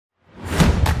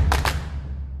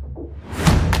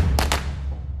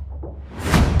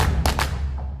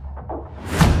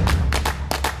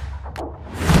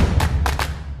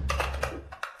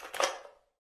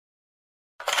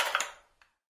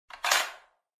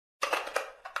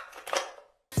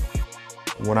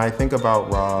When I think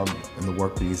about Rob and the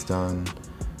work that he's done,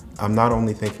 I'm not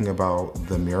only thinking about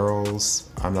the murals,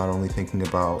 I'm not only thinking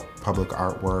about public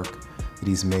artwork that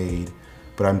he's made,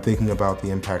 but I'm thinking about the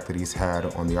impact that he's had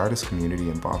on the artist community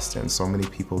in Boston. So many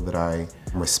people that I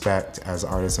respect as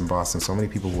artists in Boston, so many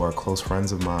people who are close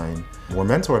friends of mine were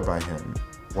mentored by him,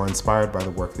 were inspired by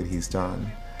the work that he's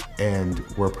done, and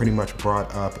were pretty much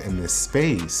brought up in this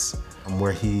space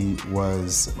where he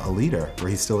was a leader,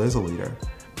 where he still is a leader.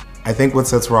 I think what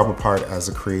sets Rob apart as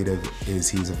a creative is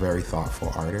he's a very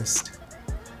thoughtful artist.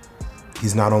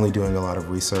 He's not only doing a lot of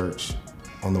research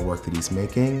on the work that he's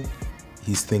making,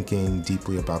 he's thinking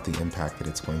deeply about the impact that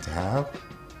it's going to have.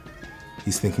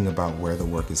 He's thinking about where the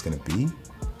work is going to be,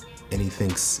 and he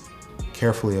thinks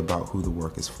carefully about who the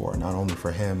work is for, not only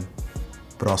for him,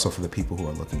 but also for the people who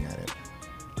are looking at it.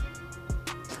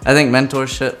 I think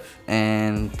mentorship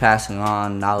and passing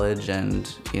on knowledge and,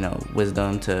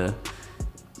 wisdom to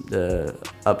the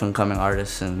up-and-coming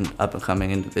artists and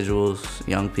up-and-coming individuals,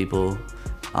 young people,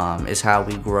 is how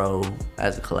we grow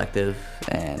as a collective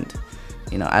and,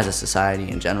 as a society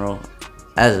in general.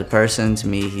 As a person, to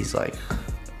me, he's like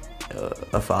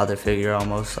a father figure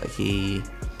almost.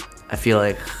 I feel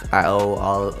like I owe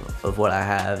all of what I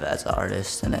have as an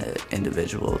artist and an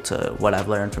individual to what I've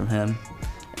learned from him,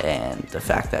 and the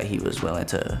fact that he was willing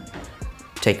to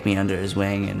take me under his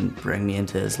wing and bring me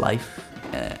into his life,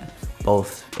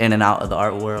 both in and out of the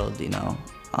art world.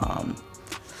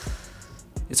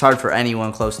 It's hard for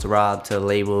anyone close to Rob to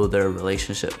label their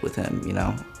relationship with him,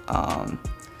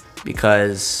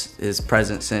 because his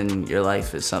presence in your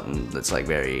life is something that's like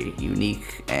very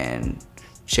unique and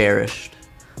cherished.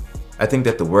 I think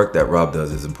that the work that Rob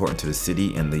does is important to the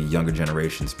city and the younger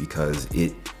generations because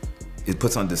it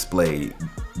puts on display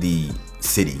the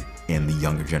city and the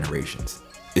younger generations.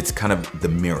 It's kind of the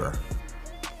mirror.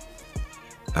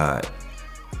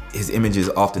 His images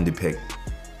often depict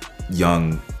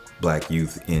young Black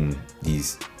youth in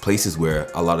these places where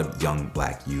a lot of young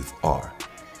Black youth are.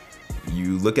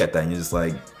 You look at that and you're just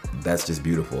like, that's just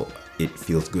beautiful. It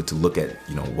feels good to look at,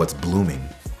 what's blooming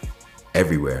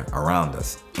everywhere around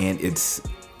us. And it's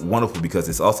wonderful because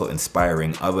it's also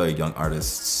inspiring other young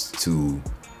artists to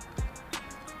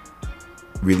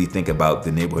really think about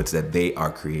the neighborhoods that they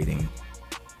are creating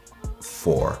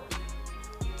for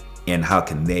and how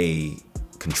can they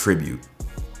contribute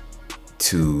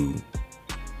to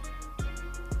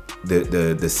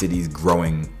the city's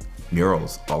growing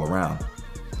murals all around.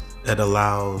 It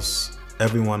allows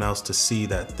everyone else to see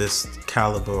that this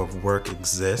caliber of work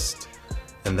exists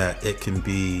and that it can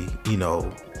be,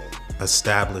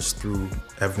 established through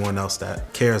everyone else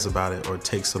that cares about it or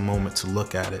takes a moment to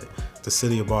look at it. The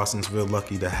city of Boston's real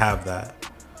lucky to have that.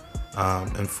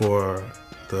 And for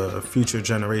the future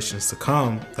generations to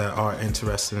come that are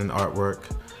interested in artwork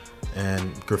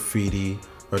and graffiti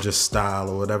or just style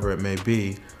or whatever it may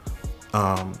be,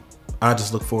 I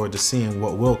just look forward to seeing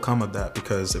what will come of that,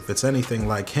 because if it's anything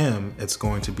like him, it's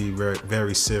going to be very,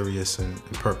 very serious and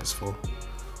purposeful.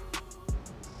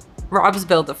 Rob's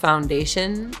built a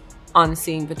foundation on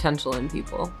seeing potential in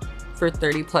people. For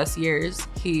 30+ years,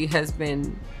 he has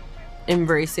been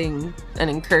embracing and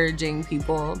encouraging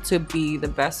people to be the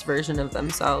best version of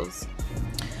themselves.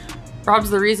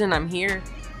 Rob's the reason I'm here,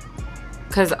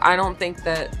 because I don't think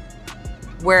that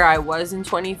where I was in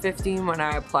 2015 when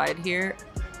I applied here,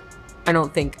 I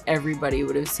don't think everybody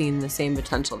would have seen the same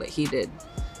potential that he did.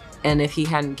 And if he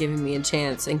hadn't given me a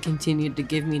chance and continued to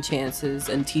give me chances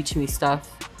and teach me stuff,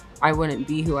 I wouldn't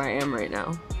be who I am right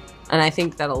now. And I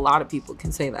think that a lot of people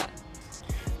can say that.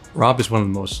 Rob is one of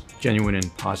the most genuine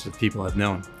and positive people I've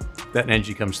known. That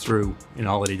energy comes through in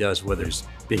all that he does, whether it's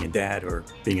being a dad or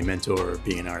being a mentor or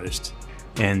being an artist.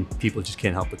 And people just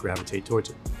can't help but gravitate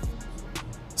towards it.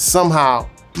 Somehow,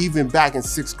 even back in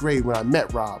 6th grade when I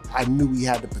met Rob, I knew he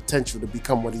had the potential to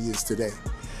become what he is today.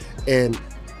 And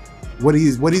what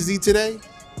is he today?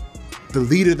 The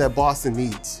leader that Boston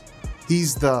needs.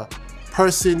 He's the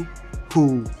person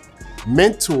who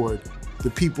mentored the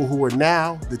people who are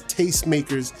now the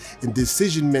tastemakers and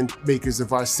decision makers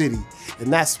of our city.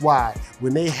 And that's why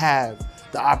when they have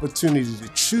the opportunity to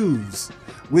choose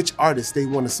which artists they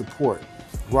want to support,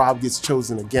 Rob gets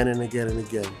chosen again and again and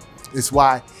again. It's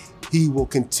why he will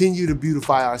continue to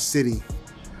beautify our city.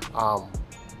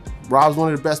 Rob's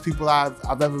one of the best people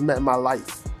I've ever met in my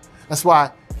life. That's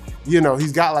why,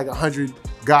 he's got like 100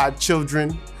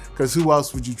 godchildren, because who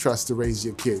else would you trust to raise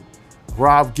your kid?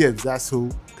 Rob Gibbs, that's who,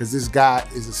 because this guy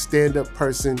is a stand-up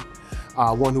person,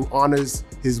 one who honors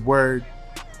his word.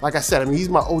 Like I said, he's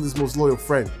my oldest, most loyal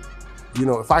friend.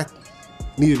 If I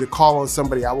needed to call on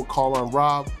somebody, I would call on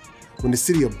Rob. when the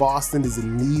city of Boston is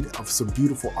in need of some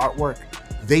beautiful artwork,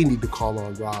 they need to call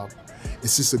on Rob.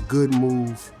 It's just a good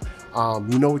move.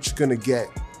 You know what you're gonna get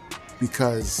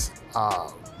because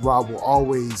Rob will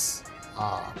always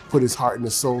put his heart and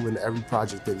his soul in every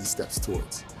project that he steps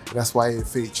towards. And that's why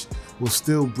AFH will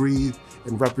still breathe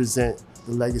and represent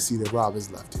the legacy that Rob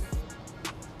has left here.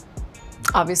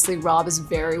 Obviously, Rob is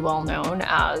very well known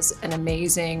as an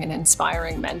amazing and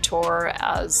inspiring mentor,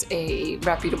 as a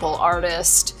reputable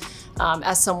artist,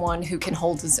 as someone who can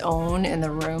hold his own in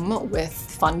the room with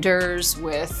funders,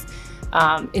 with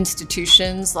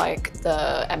institutions like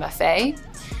the MFA.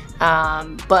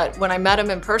 But when I met him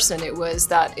in person, it was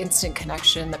that instant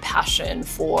connection, the passion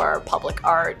for public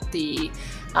art, the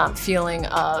feeling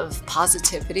of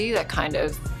positivity that kind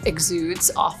of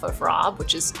exudes off of Rob,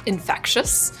 which is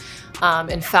infectious.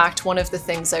 In fact, one of the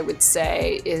things I would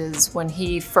say is when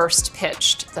he first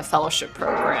pitched the fellowship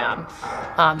program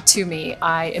to me,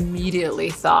 I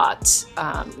immediately thought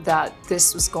that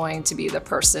this was going to be the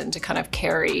person to kind of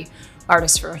carry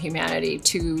Artists for Humanity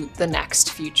to the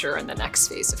next future and the next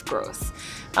phase of growth.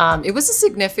 It was a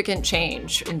significant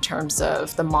change in terms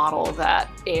of the model that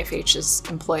AFH has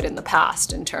employed in the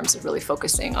past in terms of really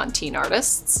focusing on teen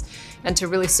artists and to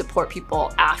really support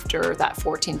people after that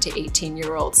 14 to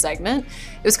 18-year-old segment.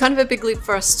 It was kind of a big leap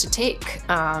for us to take,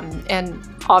 and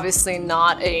obviously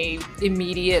not a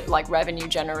immediate like revenue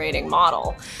generating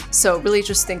model. So really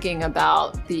just thinking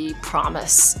about the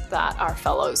promise that our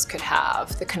fellows could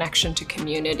have, the connection to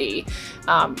community.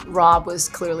 Rob was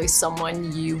clearly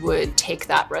someone you would take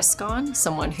that risk on,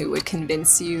 someone who would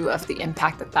convince you of the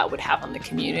impact that that would have on the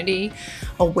community,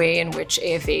 a way in which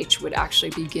AFH would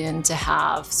actually begin to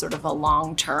have sort of a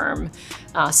long-term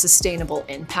sustainable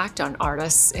impact on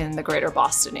artists in the greater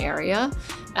Boston area.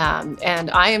 And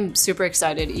I am super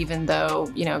excited, even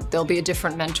though, you know, there'll be a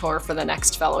different mentor for the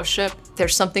next fellowship.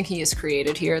 There's something he has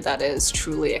created here that is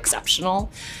truly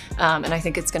exceptional. And I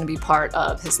think it's going to be part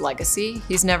of his legacy.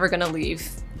 He's never going to leave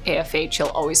AFH. He'll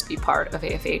always be part of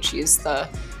AFH. He is the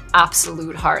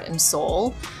absolute heart and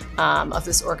soul of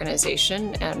this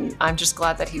organization. And I'm just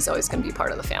glad that he's always going to be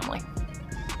part of the family.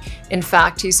 In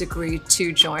fact, he's agreed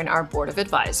to join our board of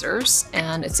advisors,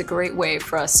 and it's a great way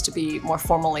for us to be more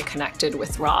formally connected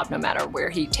with Rob, no matter where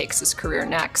he takes his career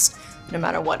next, no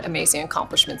matter what amazing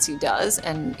accomplishments he does.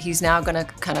 And he's now going to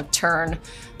kind of turn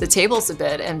the tables a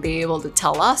bit and be able to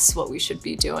tell us what we should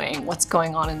be doing, what's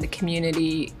going on in the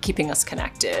community, keeping us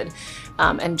connected,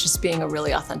 and just being a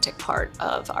really authentic part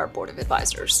of our board of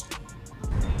advisors.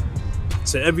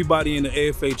 To everybody in the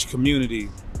AFH community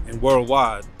and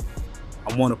worldwide,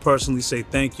 I want to personally say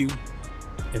thank you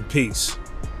and peace.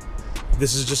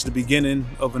 This is just the beginning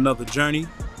of another journey,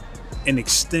 an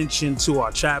extension to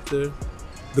our chapter,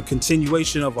 the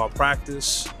continuation of our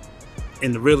practice,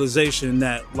 and the realization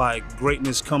that like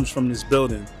greatness comes from this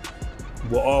building.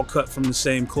 We're all cut from the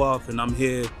same cloth, and I'm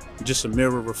here just a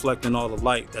mirror reflecting all the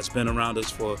light that's been around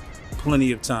us for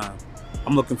plenty of time.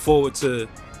 I'm looking forward to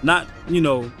not, you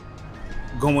know,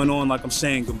 going on like I'm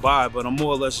saying goodbye, but I'm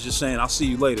more or less just saying I'll see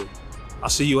you later. I'll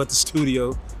see you at the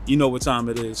studio. You know what time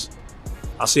it is.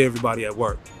 I'll see everybody at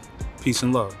work. Peace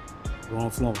and love. We're on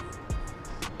Flowing.